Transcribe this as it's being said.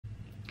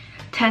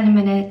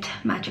10-minute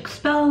magic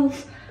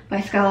spells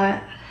by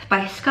Sky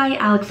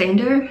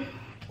Alexander.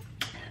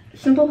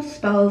 Simple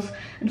spells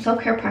and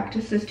self-care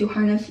practices to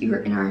harness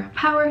your inner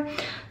power.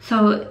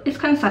 So it's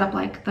kind of set up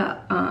like the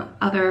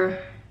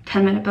other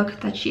 10-minute book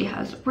that she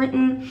has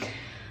written.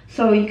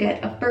 So you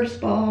get a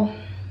first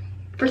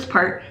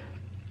part,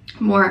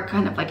 more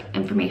kind of like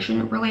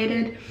information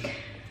related.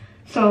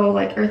 So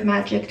like earth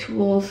magic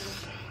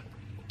tools,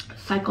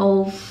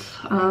 cycles,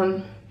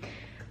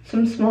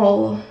 some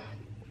small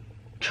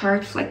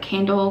charts like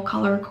candle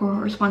color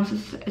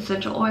correspondences,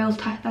 essential oils,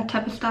 that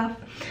type of stuff.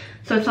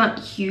 So it's not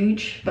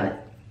huge,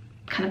 but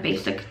kind of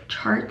basic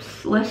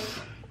charts, lists,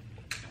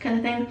 kind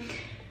of thing.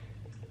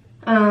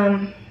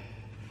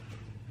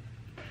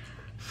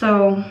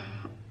 So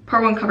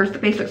part 1 covers the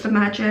basics of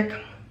magic,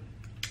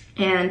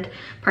 and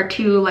part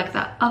 2, like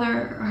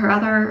her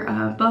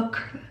other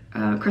book,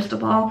 Crystal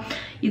Ball,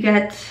 you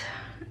get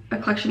a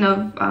collection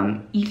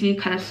of easy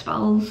kind of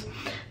spells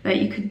that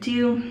you could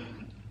do.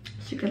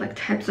 So you get like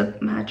types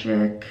of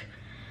magic.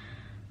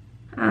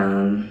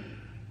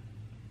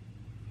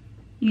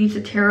 Use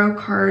a tarot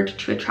card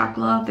to attract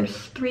love. There's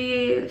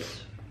 3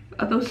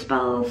 of those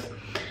spells.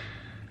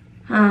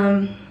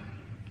 Burn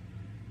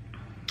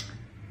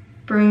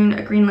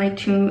a green light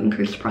to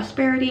increase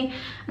prosperity.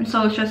 And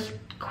so it's just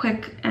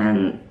quick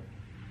and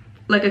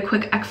like a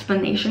quick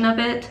explanation of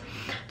it.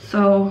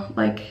 So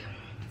like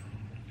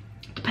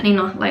depending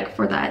on, like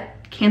for that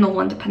candle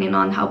one, depending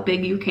on how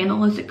big your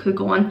candle is, it could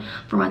go on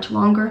for much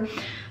longer.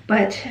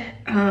 But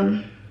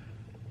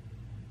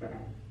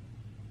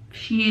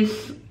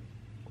she's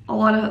a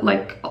lot of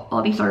like,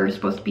 all these are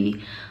supposed to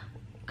be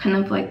kind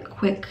of like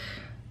quick,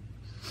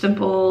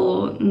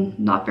 simple,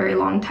 not very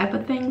long type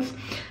of things.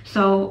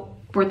 So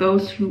for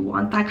those who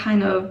want that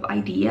kind of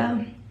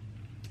idea,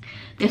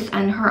 this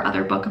and her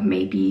other book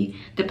may be,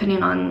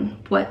 depending on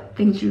what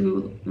things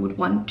you would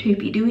want to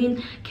be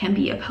doing, can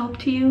be of help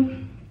to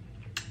you,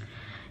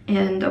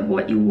 and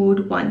what you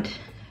would want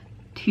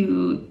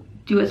to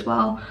do as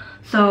well.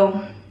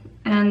 So,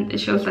 and it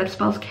shows that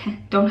spells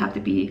don't have to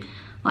be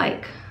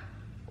like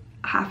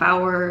half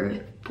hour,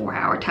 4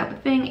 hour type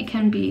of thing. It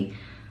can be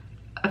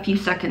a few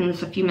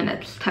seconds, a few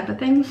minutes type of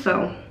thing.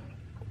 So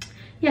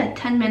yeah,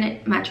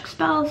 10-minute magic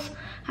spells.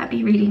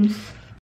 Happy readings.